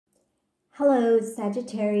Hello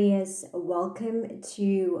Sagittarius, welcome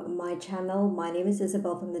to my channel. My name is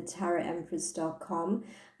Isabel from the TarotEmpress.com.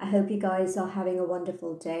 I hope you guys are having a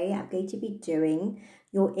wonderful day. I'm going to be doing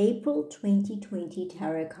your April 2020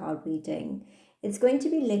 tarot card reading. It's going to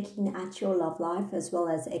be looking at your love life as well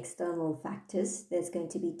as external factors. There's going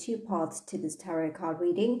to be two parts to this tarot card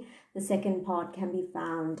reading. The second part can be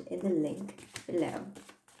found in the link below.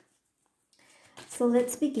 So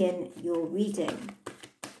let's begin your reading.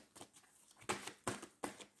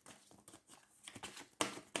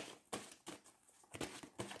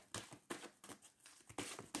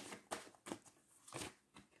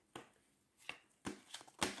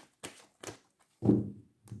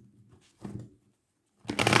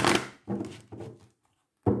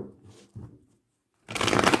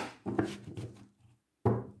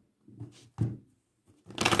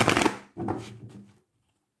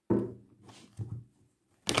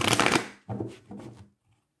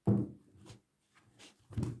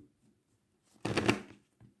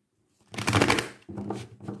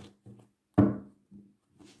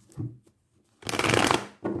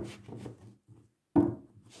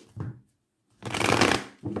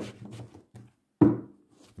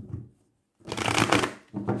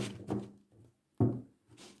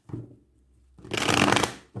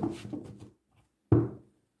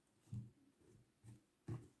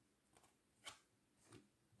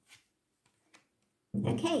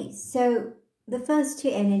 Okay, so the first two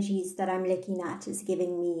energies that I'm looking at is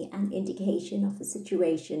giving me an indication of a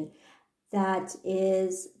situation that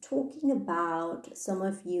is talking about some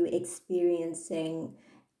of you experiencing,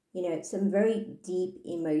 some very deep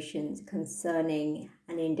emotions concerning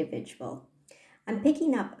an individual. I'm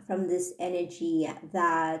picking up from this energy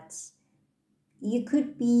that you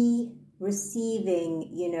could be receiving,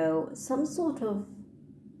 some sort of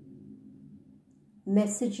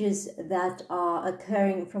messages that are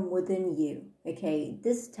occurring from within you. Okay,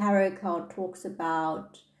 this tarot card talks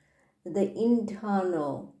about the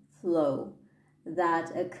internal flow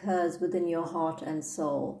that occurs within your heart and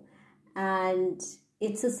soul, and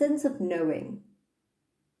it's a sense of knowing,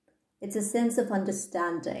 it's a sense of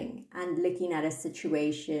understanding and looking at a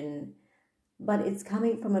situation, but it's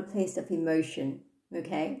coming from a place of emotion.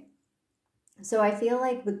 Okay, so I feel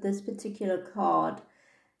like with this particular card,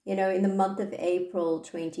 in the month of April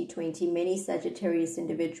 2020, many Sagittarius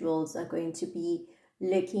individuals are going to be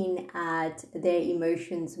looking at their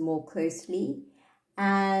emotions more closely,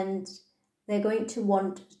 and they're going to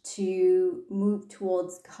want to move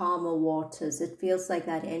towards calmer waters. It feels like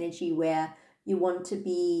that energy where you want to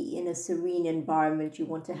be in a serene environment, you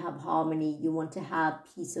want to have harmony, you want to have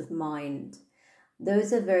peace of mind.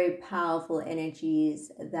 Those are very powerful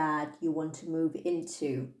energies that you want to move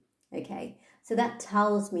into, okay? So that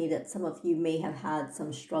tells me that some of you may have had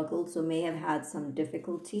some struggles or may have had some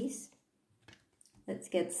difficulties. Let's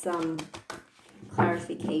get some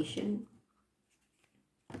clarification.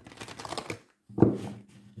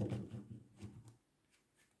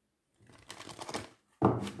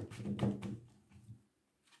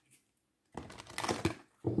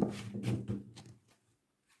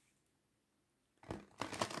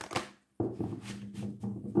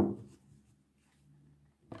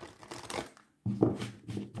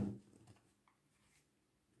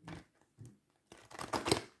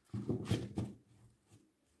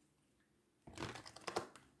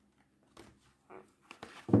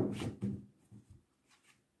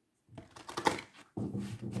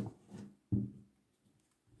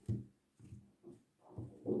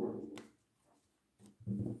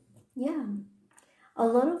 Yeah, a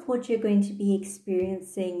lot of what you're going to be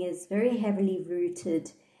experiencing is very heavily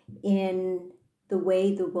rooted in the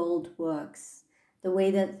way the world works, the way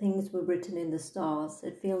that things were written in the stars.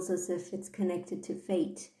 It feels as if it's connected to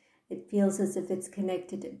fate. It feels as if it's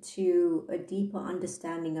connected to a deeper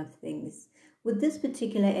understanding of things. With this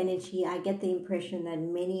particular energy, I get the impression that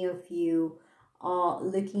many of you are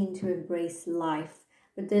looking to embrace life,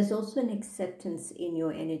 but there's also an acceptance in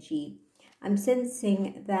your energy. I'm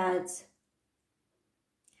sensing that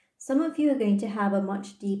some of you are going to have a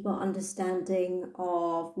much deeper understanding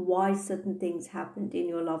of why certain things happened in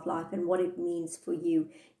your love life and what it means for you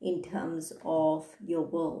in terms of your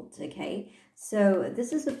world, okay? So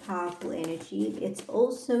this is a powerful energy. It's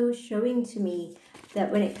also showing to me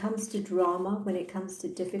that when it comes to drama, when it comes to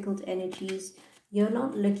difficult energies, you're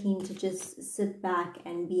not looking to just sit back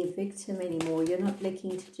and be a victim anymore. You're not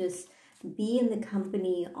looking to just be in the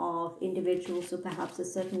company of individuals or perhaps a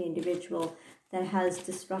certain individual that has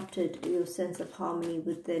disrupted your sense of harmony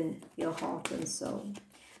within your heart and soul.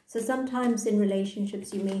 So sometimes in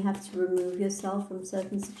relationships, you may have to remove yourself from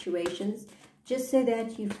certain situations just so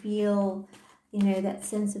that you feel you know, that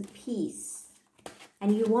sense of peace.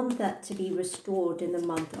 And you want that to be restored in the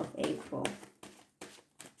month of April.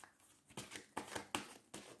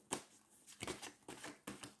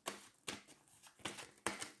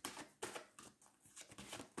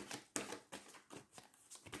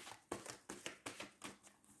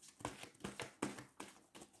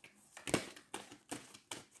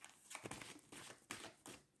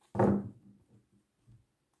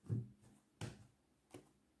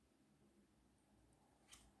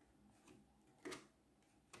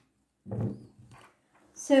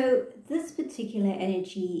 So this particular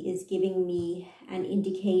energy is giving me an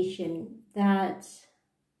indication that,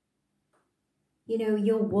 you know,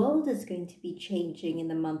 your world is going to be changing in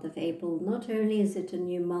the month of April. Not only is it a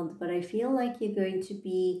new month, but I feel like you're going to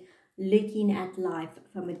be looking at life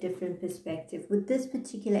from a different perspective. With this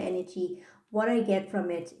particular energy, what I get from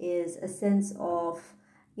it is a sense of,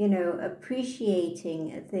 you know,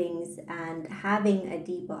 appreciating things and having a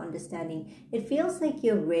deeper understanding. It feels like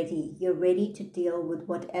you're ready to deal with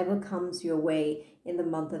whatever comes your way in the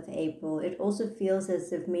month of April. It also feels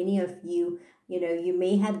as if many of you, you know, you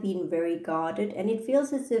may have been very guarded, and it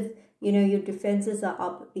feels as if, you know, your defenses are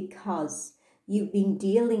up because you've been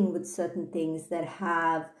dealing with certain things that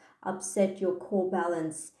have upset your core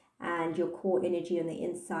balance and your core energy on the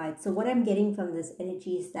inside. So what I'm getting from this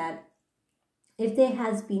energy is that if there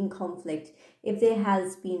has been conflict, if there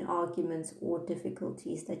has been arguments or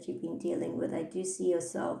difficulties that you've been dealing with, I do see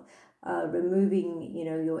yourself removing, you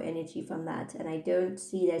know, your energy from that. And I don't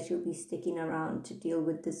see that you'll be sticking around to deal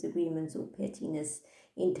with disagreements or pettiness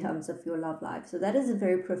in terms of your love life. So that is a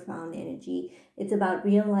very profound energy. It's about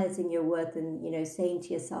realizing your worth and, you know, saying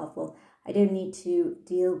to yourself, well, I don't need to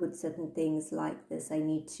deal with certain things like this. I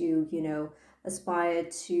need to, you know, aspire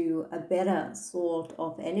to a better sort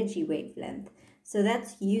of energy wavelength. So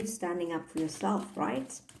that's you standing up for yourself,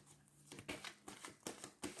 right?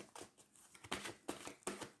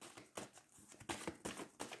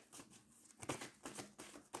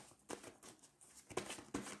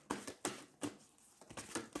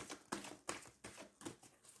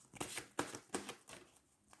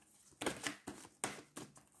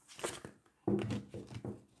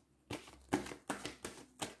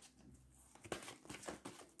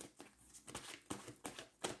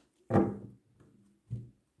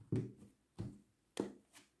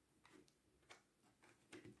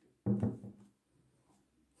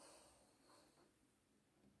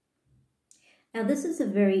 Now, this is a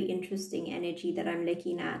very interesting energy that I'm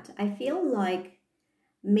looking at. I feel like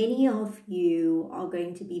many of you are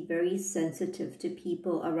going to be very sensitive to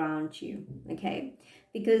people around you, okay?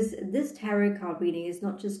 Because this tarot card reading is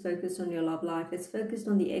not just focused on your love life, it's focused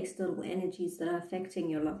on the external energies that are affecting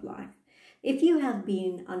your love life. If you have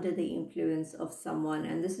been under the influence of someone,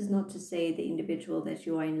 and this is not to say the individual that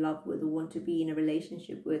you are in love with or want to be in a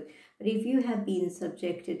relationship with, but if you have been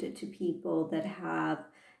subjected to people that have,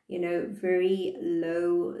 you know, very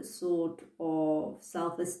low sort of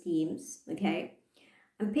self-esteems, okay,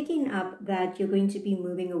 I'm picking up that you're going to be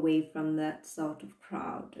moving away from that sort of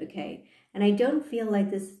crowd, okay? And I don't feel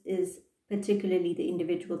like this is particularly the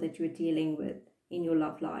individual that you're dealing with in your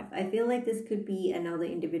love life. I feel like this could be another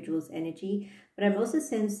individual's energy, but I'm also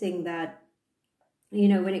sensing that, you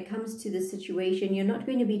know, when it comes to the situation, you're not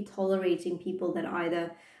going to be tolerating people that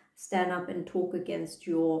either stand up and talk against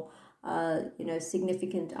your, you know,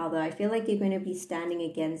 significant other. I feel like you're going to be standing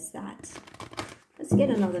against that. Let's get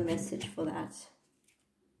another message for that.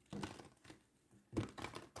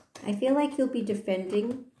 I feel like you'll be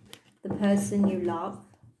defending the person you love.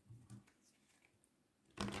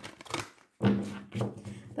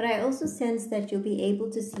 But I also sense that you'll be able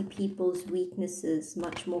to see people's weaknesses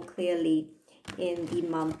much more clearly in the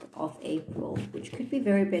month of April, which could be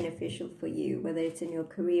very beneficial for you, whether it's in your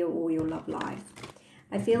career or your love life.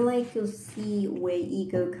 I feel like you'll see where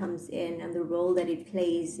ego comes in and the role that it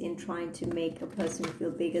plays in trying to make a person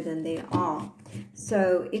feel bigger than they are.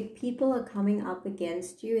 So if people are coming up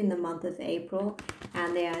against you in the month of April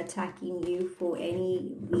and they are attacking you for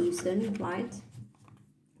any reason, right?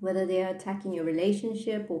 Whether they are attacking your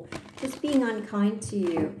relationship or just being unkind to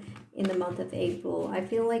you in the month of April, I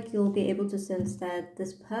feel like you'll be able to sense that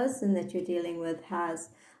this person that you're dealing with has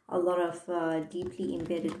a lot of deeply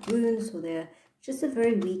embedded wounds, or they're just a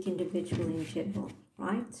very weak individual in general,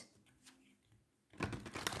 right?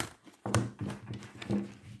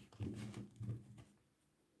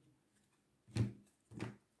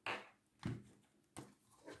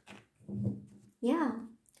 Yeah,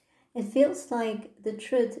 it feels like the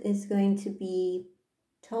truth is going to be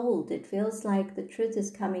told. It feels like the truth is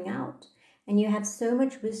coming out. And you have so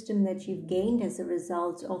much wisdom that you've gained as a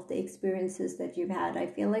result of the experiences that you've had. I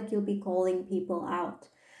feel like you'll be calling people out.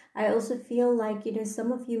 I also feel like,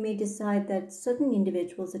 some of you may decide that certain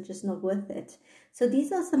individuals are just not worth it. So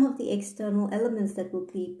these are some of the external elements that will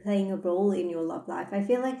be playing a role in your love life. I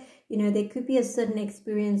feel like, there could be a certain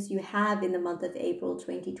experience you have in the month of April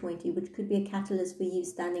 2020, which could be a catalyst for you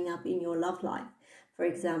standing up in your love life. For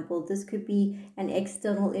example, this could be an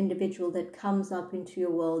external individual that comes up into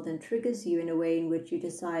your world and triggers you in a way in which you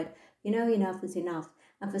decide, enough is enough.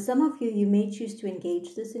 And for some of you, you may choose to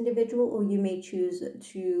engage this individual, or you may choose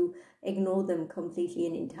to ignore them completely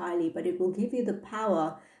and entirely, but it will give you the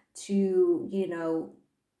power to,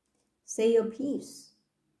 say your piece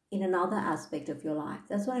in another aspect of your life.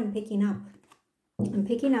 That's what I'm picking up. I'm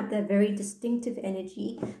picking up that very distinctive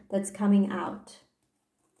energy that's coming out.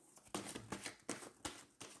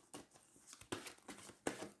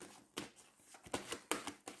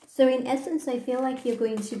 So in essence, I feel like you're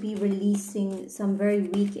going to be releasing some very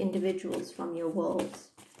weak individuals from your world.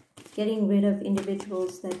 Getting rid of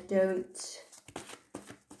individuals that don't,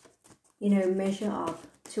 measure up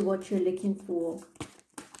to what you're looking for.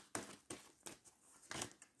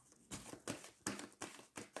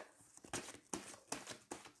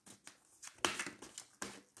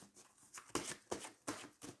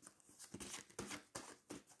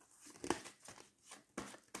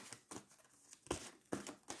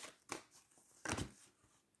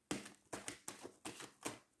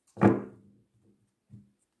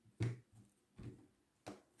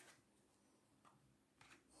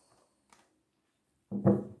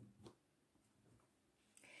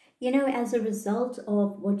 As a result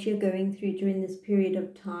of what you're going through during this period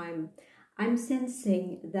of time, I'm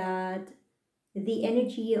sensing that the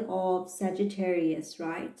energy of Sagittarius,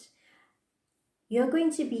 right? You're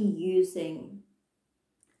going to be using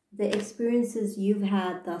the experiences you've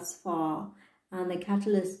had thus far and the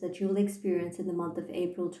catalyst that you'll experience in the month of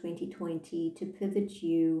April 2020 to pivot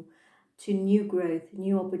you to new growth,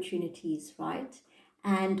 new opportunities, right?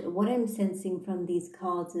 And what I'm sensing from these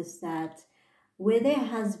cards is that where there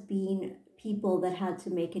has been people that had to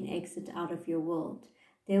make an exit out of your world,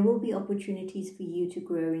 there will be opportunities for you to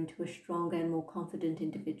grow into a stronger and more confident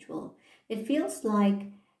individual. It feels like,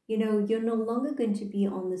 you're no longer going to be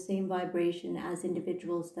on the same vibration as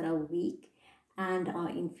individuals that are weak and are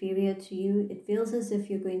inferior to you. It feels as if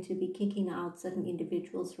you're going to be kicking out certain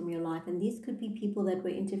individuals from your life. And these could be people that were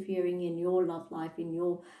interfering in your love life, in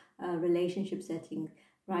your relationship setting,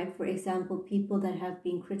 right? For example, people that have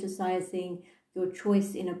been criticizing your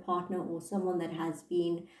choice in a partner, or someone that has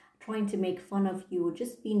been trying to make fun of you, or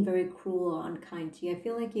just being very cruel or unkind to you. I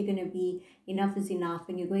feel like you're going to be enough is enough,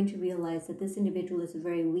 and you're going to realize that this individual is a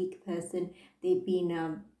very weak person. They've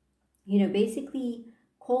been, basically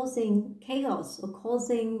causing chaos or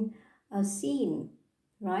causing a scene,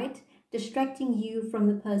 right? Distracting you from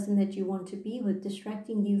the person that you want to be with,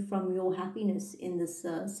 distracting you from your happiness in this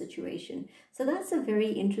situation. So that's a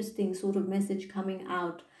very interesting sort of message coming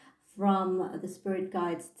out from the spirit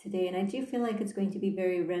guides today, and I do feel like it's going to be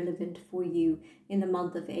very relevant for you in the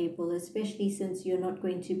month of April, especially since you're not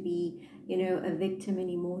going to be a victim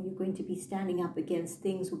anymore. You're going to be standing up against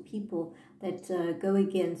things or people that go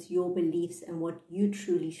against your beliefs and what you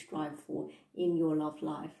truly strive for in your love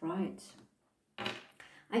life, right?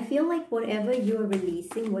 I feel like whatever you're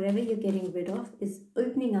releasing, whatever you're getting rid of, is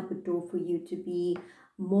opening up a door for you to be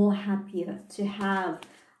more happier, to have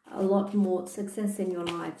a lot more success in your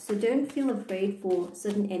life. So don't feel afraid for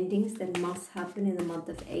certain endings that must happen in the month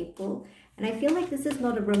of April. And I feel like this is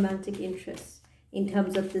not a romantic interest in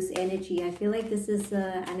terms of this energy. I feel like this is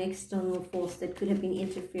an external force that could have been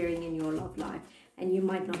interfering in your love life, and you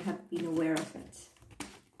might not have been aware of it.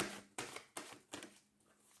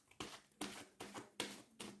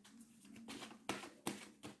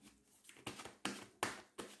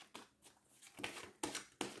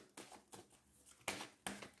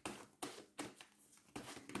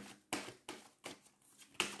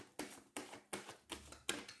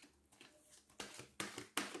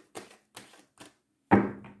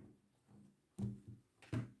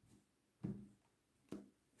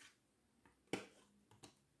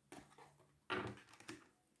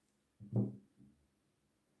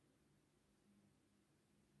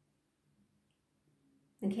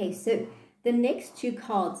 Okay, so the next two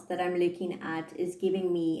cards that I'm looking at is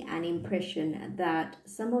giving me an impression that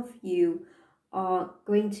some of you are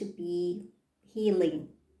going to be healing,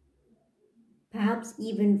 perhaps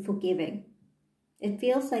even forgiving. It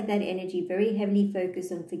feels like that energy very heavily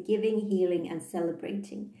focused on forgiving, healing, and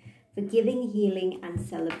celebrating. Forgiving, healing, and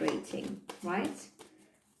celebrating, right?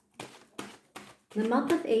 The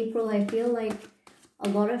month of April, I feel like A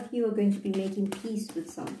lot of you are going to be making peace with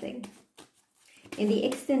something. In the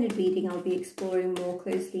extended reading, I'll be exploring more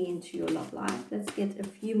closely into your love life. Let's get a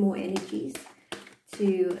few more energies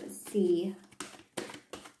to see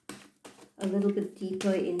a little bit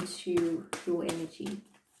deeper into your energy.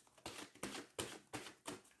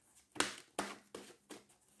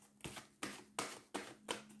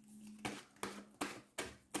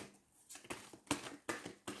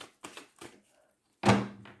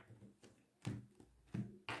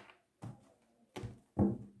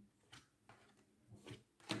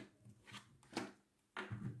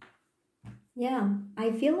 Yeah,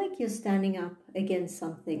 I feel like you're standing up against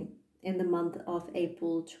something in the month of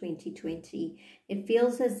April 2020. It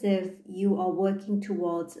feels as if you are working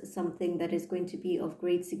towards something that is going to be of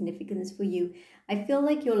great significance for you. I feel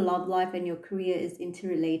like your love life and your career is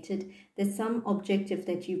interrelated. There's some objective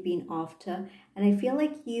that you've been after, and I feel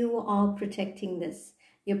like you are protecting this.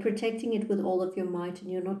 You're protecting it with all of your might,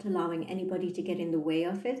 and you're not allowing anybody to get in the way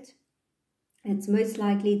of it. It's most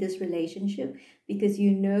likely this relationship, because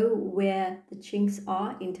you know where the chinks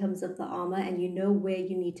are in terms of the armor, and you know where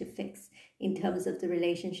you need to fix in terms of the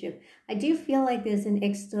relationship. I do feel like there's an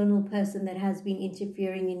external person that has been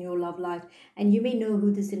interfering in your love life, and you may know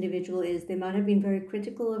who this individual is. They might have been very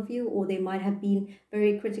critical of you, or they might have been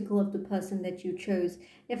very critical of the person that you chose.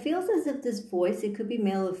 It feels as if this voice, it could be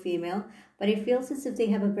male or female, but it feels as if they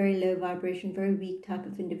have a very low vibration, very weak type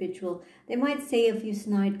of individual. They might say a few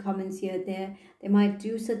snide comments here and there. They might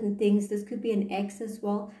do certain things. This could be an ex as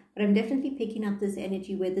well, but I'm definitely picking up this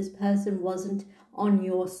energy where this person wasn't on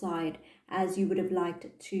your side as you would have liked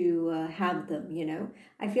to have them, you know.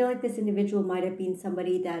 I feel like this individual might have been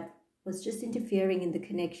somebody that was just interfering in the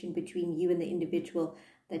connection between you and the individual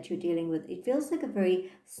that you're dealing with. It feels like a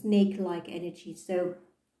very snake-like energy. So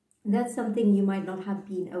that's something you might not have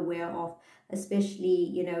been aware of, especially,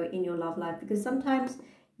 you know, in your love life, because sometimes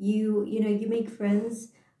you make friends,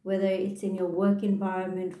 whether it's in your work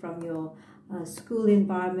environment, from your school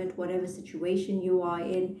environment, whatever situation you are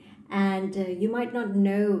in, and you might not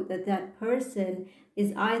know that that person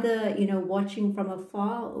is either, you know, watching from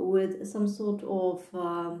afar with some sort of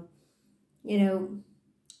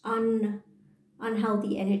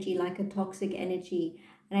unhealthy energy, like a toxic energy.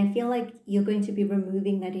 And I feel like you're going to be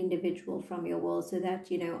removing that individual from your world, so that,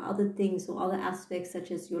 you know, other things or other aspects such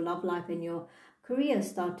as your love life and your career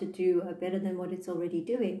start to do better than what it's already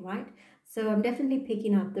doing, right? So I'm definitely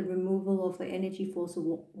picking up the removal of an energy force,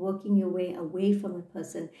 or working your way away from a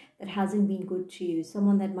person that hasn't been good to you,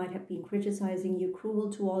 someone that might have been criticizing you, cruel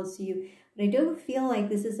towards you. But I don't feel like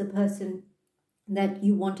this is a person that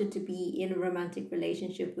you wanted to be in a romantic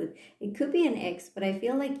relationship with. It could be an ex, but I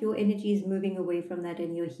feel like your energy is moving away from that,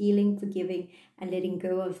 and you're healing, forgiving, and letting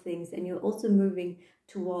go of things. And you're also moving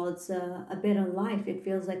towards a better life. It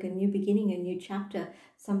feels like a new beginning, a new chapter,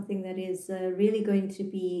 something that is really going to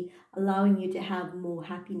be allowing you to have more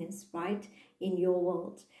happiness, right, in your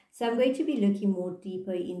world. So I'm going to be looking more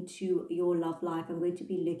deeper into your love life. I'm going to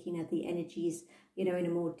be looking at the energies, you know, in a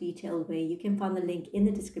more detailed way. You can find the link in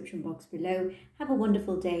the description box below. Have a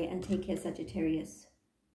wonderful day and take care, Sagittarius.